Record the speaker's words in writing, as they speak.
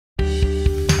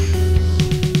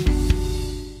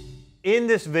In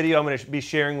this video, I'm going to be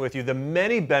sharing with you the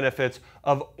many benefits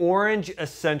of orange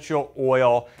essential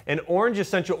oil. And orange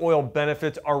essential oil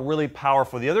benefits are really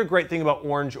powerful. The other great thing about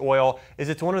orange oil is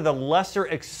it's one of the lesser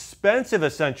expensive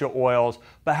essential oils,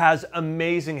 but has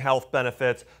amazing health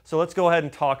benefits. So let's go ahead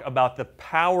and talk about the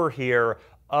power here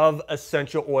of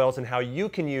essential oils and how you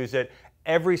can use it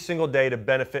every single day to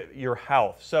benefit your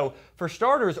health. So for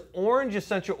starters, orange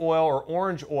essential oil or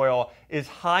orange oil is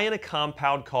high in a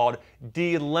compound called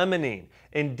D-limonene.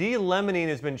 And D-limonene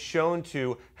has been shown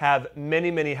to have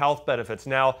many health benefits.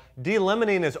 Now,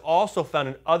 D-limonene is also found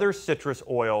in other citrus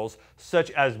oils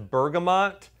such as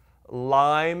bergamot,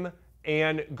 lime,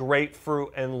 and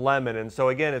grapefruit and lemon. And so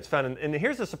again, it's found in, and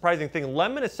here's the surprising thing,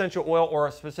 lemon essential oil, or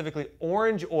specifically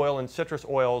orange oil and citrus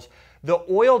oils, the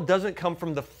oil doesn't come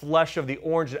from the flesh of the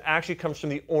orange, it actually comes from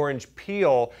the orange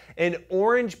peel. And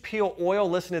orange peel oil,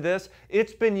 listen to this,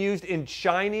 it's been used in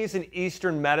Chinese and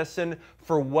Eastern medicine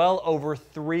for well over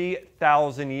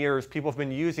 3,000 years. People have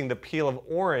been using the peel of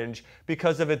orange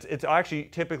because of it's actually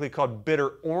typically called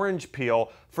bitter orange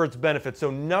peel for its benefits. So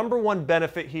number one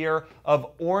benefit here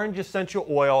of orange essential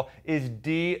oil is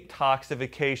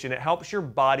detoxification. It helps your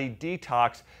body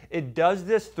detox. It does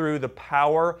this through the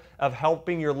power of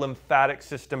helping your lymphatic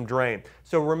system drain.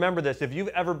 So remember this, if you've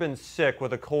ever been sick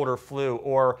with a cold or flu,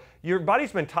 or your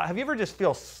body's been have you ever just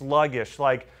feel sluggish,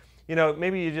 like, you know,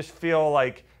 maybe you just feel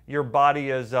like your body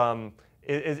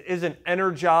isn't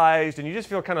energized and you just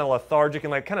feel kind of lethargic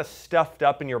and like kind of stuffed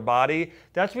up in your body?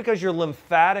 That's because your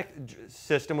lymphatic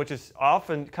system, which is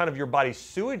often kind of your body's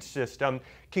sewage system,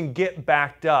 can get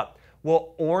backed up.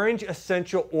 Well, orange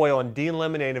essential oil and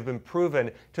D-limonene have been proven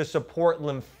to support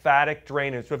lymphatic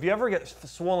drainage. So if you ever get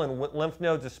swollen lymph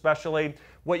nodes especially,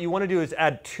 what you want to do is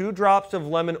add 2 drops of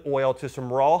lemon oil to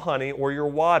some raw honey or your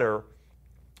water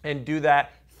and do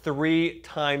that 3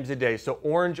 times a day. So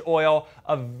orange oil,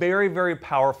 a very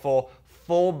powerful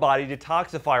full body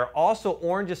detoxifier. Also,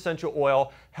 orange essential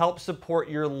oil helps support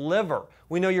your liver.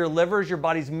 We know your liver is your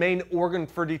body's main organ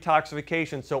for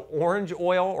detoxification. So orange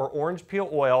oil or orange peel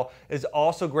oil is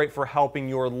also great for helping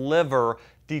your liver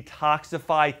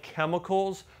detoxify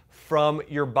chemicals from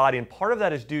your body. And part of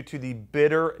that is due to the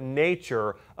bitter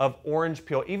nature of orange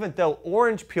peel, even though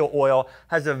orange peel oil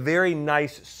has a very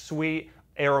nice, sweet,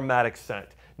 aromatic scent.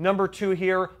 Number 2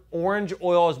 here, orange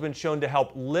oil has been shown to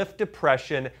help lift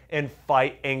depression and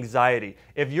fight anxiety.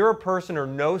 If you're a person or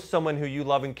know someone who you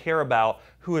love and care about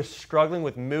who is struggling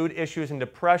with mood issues and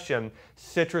depression,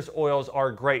 citrus oils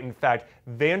are great. In fact,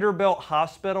 Vanderbilt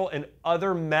Hospital and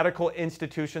other medical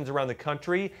institutions around the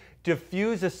country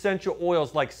diffuse essential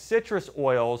oils like citrus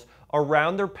oils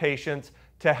around their patients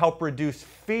to help reduce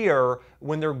fear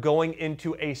when they're going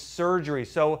into a surgery.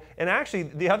 So, and actually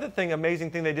the other thing,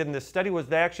 amazing thing they did in this study was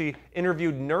they actually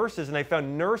interviewed nurses, and they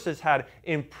found nurses had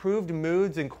improved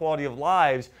moods and quality of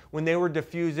lives when they were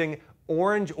diffusing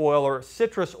orange oil or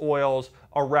citrus oils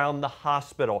around the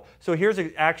hospital. So here's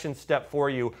an action step for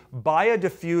you. Buy a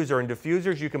diffuser, and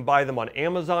diffusers, you can buy them on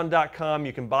Amazon.com,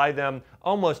 you can buy them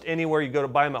almost anywhere. You go to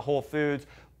buy them at Whole Foods.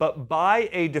 But buy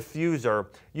a diffuser.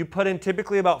 You put in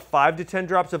typically about 5 to 10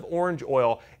 drops of orange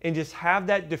oil and just have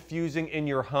that diffusing in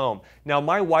your home. Now,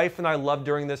 my wife and I love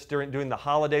during the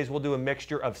holidays, we'll do a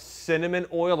mixture of cinnamon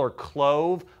oil or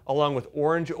clove along with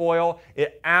orange oil.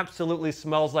 It absolutely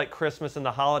smells like Christmas in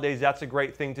the holidays. That's a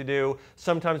great thing to do.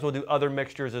 Sometimes we'll do other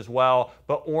mixtures as well.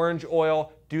 But orange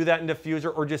oil, do that in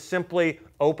diffuser, or just simply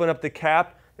open up the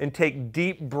cap and take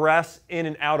deep breaths in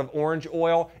and out of orange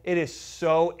oil. It is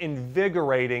so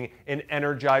invigorating and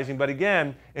energizing. But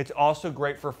again, it's also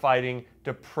great for fighting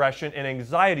depression and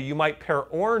anxiety. You might pair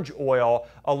orange oil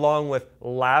along with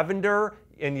lavender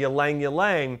and ylang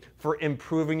ylang for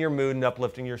improving your mood and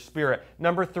uplifting your spirit.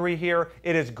 Number 3 here,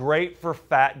 it is great for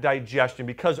fat digestion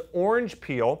because orange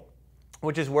peel,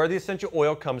 which is where the essential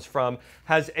oil comes from,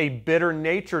 has a bitter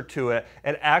nature to it.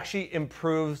 It actually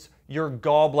improves your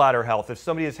gallbladder health. If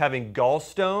somebody is having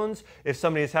gallstones, if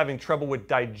somebody is having trouble with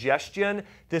digestion,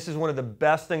 this is one of the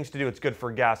best things to do. It's good for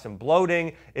gas and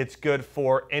bloating. It's good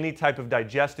for any type of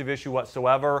digestive issue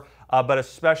whatsoever, but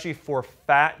especially for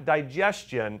fat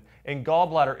digestion and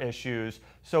gallbladder issues.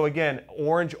 So again,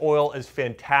 orange oil is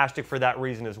fantastic for that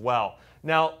reason as well.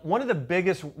 Now, one of the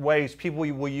biggest ways people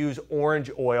will use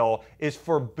orange oil is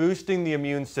for boosting the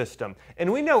immune system.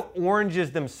 And we know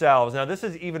oranges themselves, now this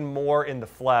is even more in the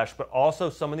flesh, but also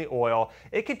some in the oil,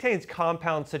 it contains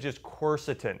compounds such as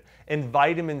quercetin and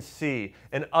vitamin C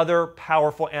and other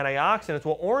powerful antioxidants.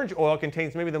 Well, orange oil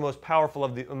contains maybe the most powerful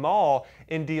of them all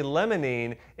in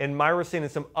D-limonene and myrcene and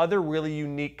some other really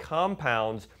unique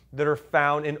compounds that are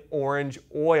found in orange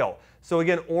oil. So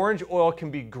again, orange oil can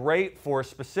be great for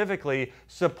specifically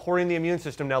supporting the immune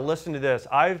system. Now listen to this.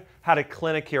 I've had a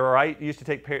clinic here, or I used to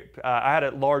take, I had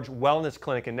a large wellness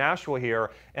clinic in Nashville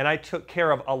here, and I took care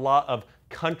of a lot of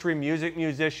country music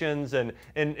musicians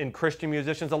and Christian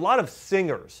musicians, a lot of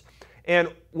singers. And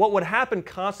what would happen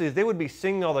constantly is they would be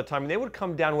singing all the time, and they would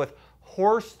come down with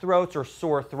hoarse throats or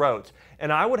sore throats.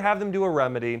 And I would have them do a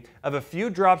remedy of a few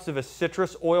drops of a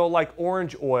citrus oil like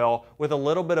orange oil with a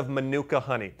little bit of Manuka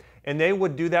honey. And they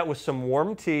would do that with some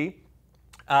warm tea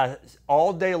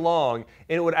all day long,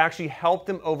 and it would actually help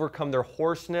them overcome their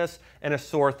hoarseness and a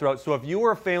sore throat. So if you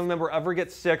or a family member ever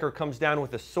gets sick or comes down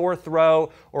with a sore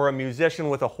throat, or a musician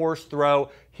with a hoarse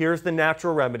throat, here's the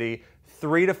natural remedy.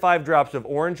 3 to 5 drops of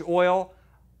orange oil,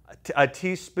 a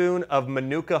teaspoon of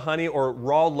Manuka honey or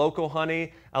raw local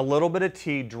honey, a little bit of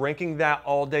tea. Drinking that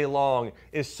all day long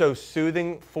is so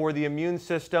soothing for the immune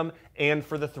system and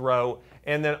for the throat.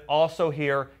 And then also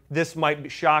here, this might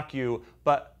shock you,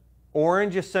 but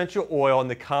orange essential oil and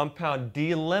the compound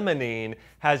D-limonene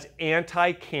has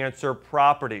anti-cancer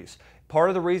properties. Part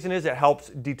of the reason is it helps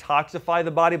detoxify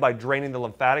the body by draining the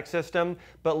lymphatic system,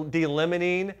 but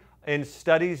D-limonene, in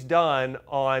studies done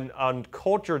on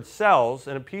cultured cells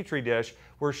in a petri dish,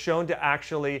 were shown to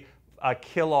actually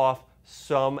kill off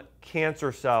some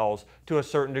cancer cells to a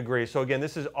certain degree. So again,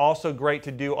 this is also great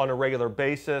to do on a regular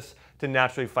basis to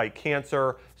naturally fight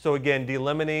cancer. So again,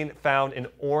 D-limonene found in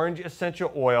orange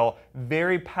essential oil,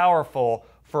 very powerful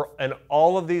in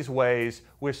all of these ways,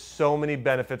 with so many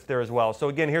benefits there as well. So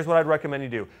again, here's what I'd recommend you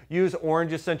do. Use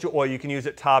orange essential oil. You can use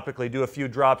it topically. Do a few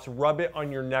drops, rub it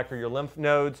on your neck or your lymph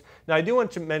nodes. Now I do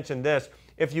want to mention this.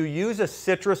 If you use a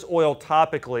citrus oil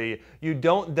topically, you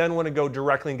don't then want to go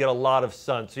directly and get a lot of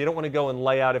sun. So you don't want to go and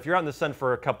lay out. If you're out in the sun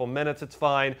for a couple minutes, it's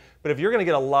fine. But if you're going to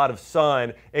get a lot of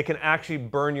sun, it can actually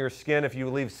burn your skin if you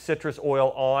leave citrus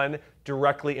oil on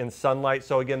directly in sunlight.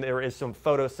 So again, there is some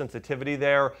photosensitivity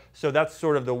there. So that's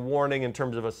sort of the warning in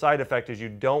terms of a side effect, is you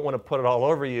don't want to put it all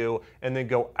over you and then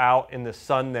go out in the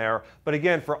sun there. But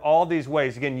again, for all these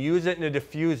ways, again, use it in a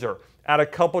diffuser. Add a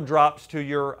couple drops to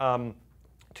your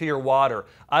water.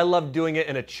 I love doing it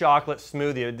in a chocolate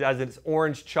smoothie. It has its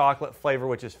orange chocolate flavor,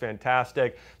 which is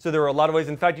fantastic. So there are a lot of ways.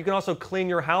 In fact, you can also clean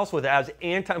your house with it. It has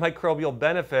antimicrobial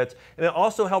benefits, and it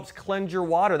also helps cleanse your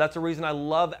water. That's the reason I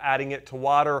love adding it to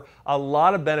water. A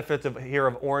lot of benefits of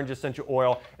orange essential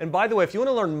oil. And by the way, if you want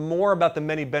to learn more about the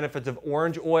many benefits of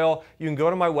orange oil, you can go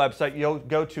to my website. You'll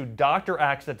go to Dr.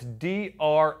 Axe, that's DRAXE.com,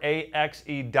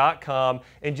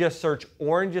 and just search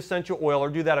orange essential oil, or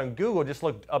do that on Google. Just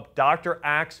look up Dr.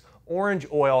 Axe orange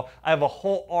oil. I have a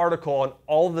whole article on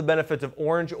all of the benefits of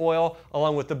orange oil,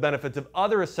 along with the benefits of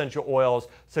other essential oils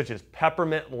such as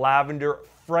peppermint, lavender,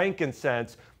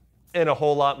 frankincense, and a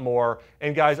whole lot more.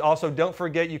 And guys, also don't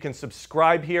forget, you can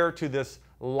subscribe here to this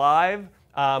live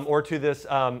or to this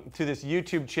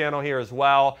YouTube channel here as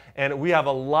well. And we have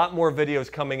a lot more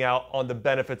videos coming out on the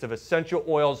benefits of essential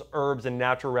oils, herbs, and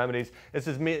natural remedies. This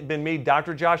has been me,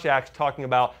 Dr. Josh Axe, talking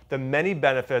about the many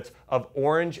benefits of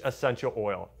orange essential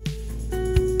oil.